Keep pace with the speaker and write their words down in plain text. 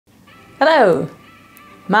Hello,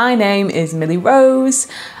 my name is Millie Rose.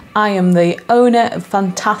 I am the owner of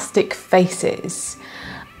Fantastic Faces.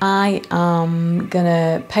 I am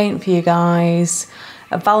gonna paint for you guys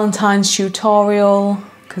a Valentine's tutorial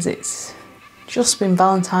because it's just been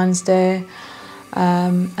Valentine's Day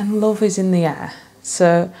and love is in the air.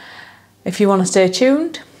 So if you want to stay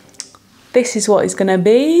tuned, this is what it's gonna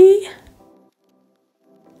be.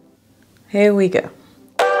 Here we go.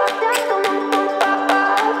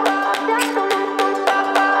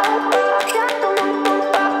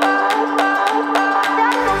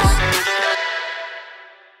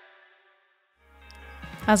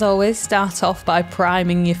 As always, start off by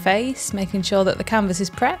priming your face, making sure that the canvas is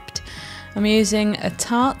prepped. I'm using a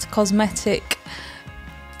Tarte Cosmetic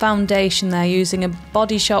foundation there, using a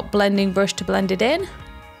Body Shop blending brush to blend it in.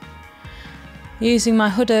 Using my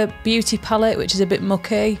Huda Beauty palette, which is a bit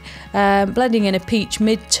mucky, blending in a peach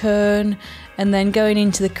mid-tone and then going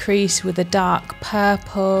into the crease with a dark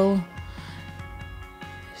purple.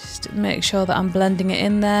 Just make sure that I'm blending it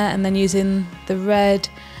in there and then using the red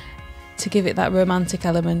to give it that romantic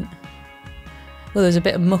element. Well, there's a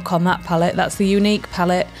bit of muck on that palette. That's the Unique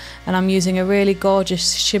palette, and I'm using a really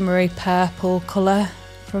gorgeous shimmery purple colour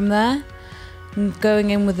from there and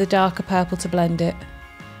going in with the darker purple to blend it.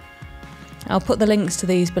 I'll put the links to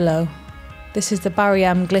these below. This is the Barry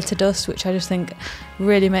M glitter dust, which I just think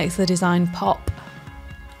really makes the design pop.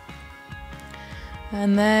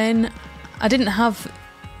 And then I didn't have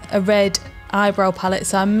a red eyebrow palette,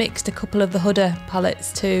 so I mixed a couple of the Huda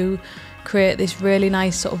palettes to create this really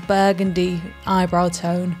nice sort of burgundy eyebrow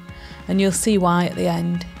tone, and you'll see why at the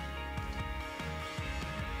end.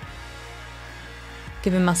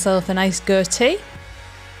 Giving myself a nice goatee.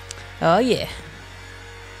 Oh yeah.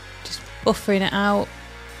 Just buffering it out.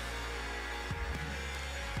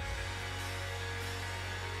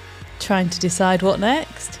 Trying to decide what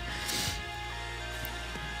next.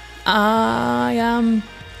 I am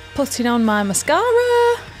putting on my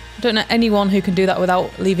mascara. I don't know anyone who can do that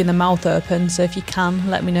without leaving the mouth open, so if you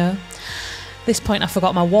can, let me know. At this point I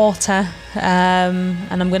forgot my water, and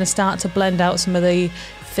I'm going to start to blend out some of the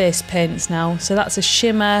face paints now. So that's a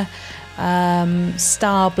shimmer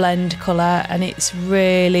star blend colour, and it's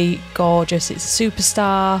really gorgeous. It's a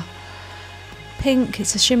superstar pink,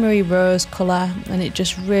 it's a shimmery rose colour, and it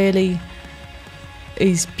just really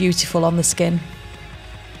is beautiful on the skin.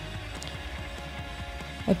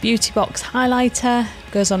 A Beauty Box highlighter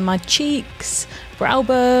goes on my cheeks, brow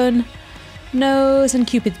bone, nose and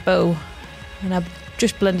Cupid's bow. And I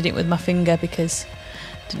just blended it with my finger because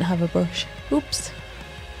I didn't have a brush. Oops.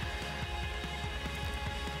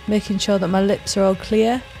 Making sure that my lips are all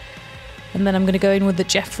clear. And then I'm going to go in with the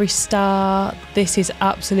Jeffree Star. This is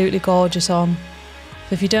absolutely gorgeous on.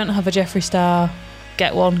 So if you don't have a Jeffree Star,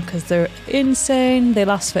 get one because they're insane. They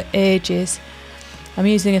last for ages. I'm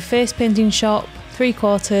using a face painting shop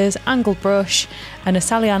 3/4 angled brush and a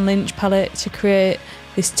Sally Ann Lynch palette to create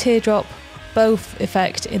this teardrop bow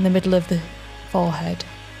effect in the middle of the forehead.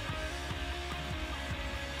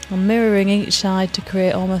 I'm mirroring each side to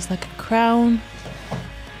create almost like a crown,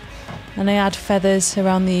 and I add feathers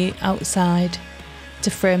around the outside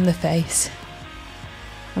to frame the face.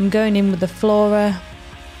 I'm going in with the Flora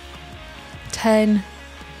 10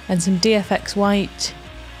 and some DFX white,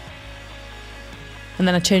 and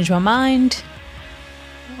then I change my mind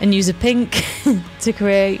and use a pink to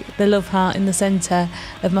create the love heart in the centre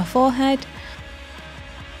of my forehead.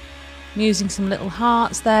 I'm using some little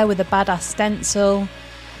hearts there with a badass stencil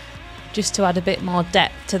just to add a bit more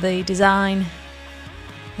depth to the design.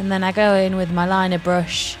 And then I go in with my liner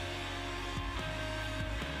brush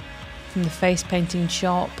from the face painting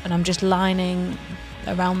shop, and I'm just lining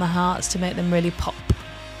around the hearts to make them really pop.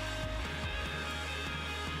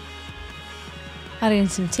 Adding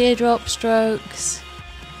some teardrop strokes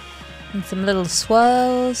and some little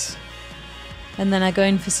swirls, and then I go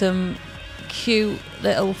in for some cute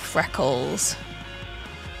little freckles,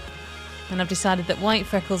 and I've decided that white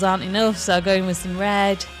freckles aren't enough, so I go in with some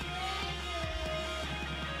red.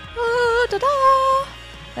 Oh, da-da!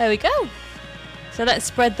 There we go. So let's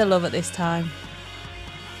spread the love at this time.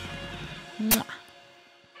 Mwah.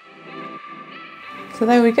 So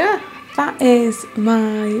there we go. That is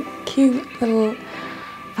my cute little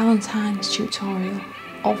Valentine's tutorial.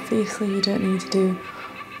 Obviously you don't need to do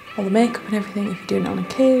all the makeup and everything if you're doing it on a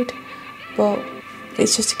kid, but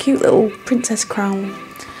it's just a cute little princess crown.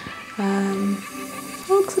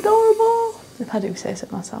 Looks adorable, if I do say so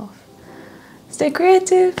myself. Stay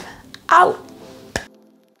creative, out!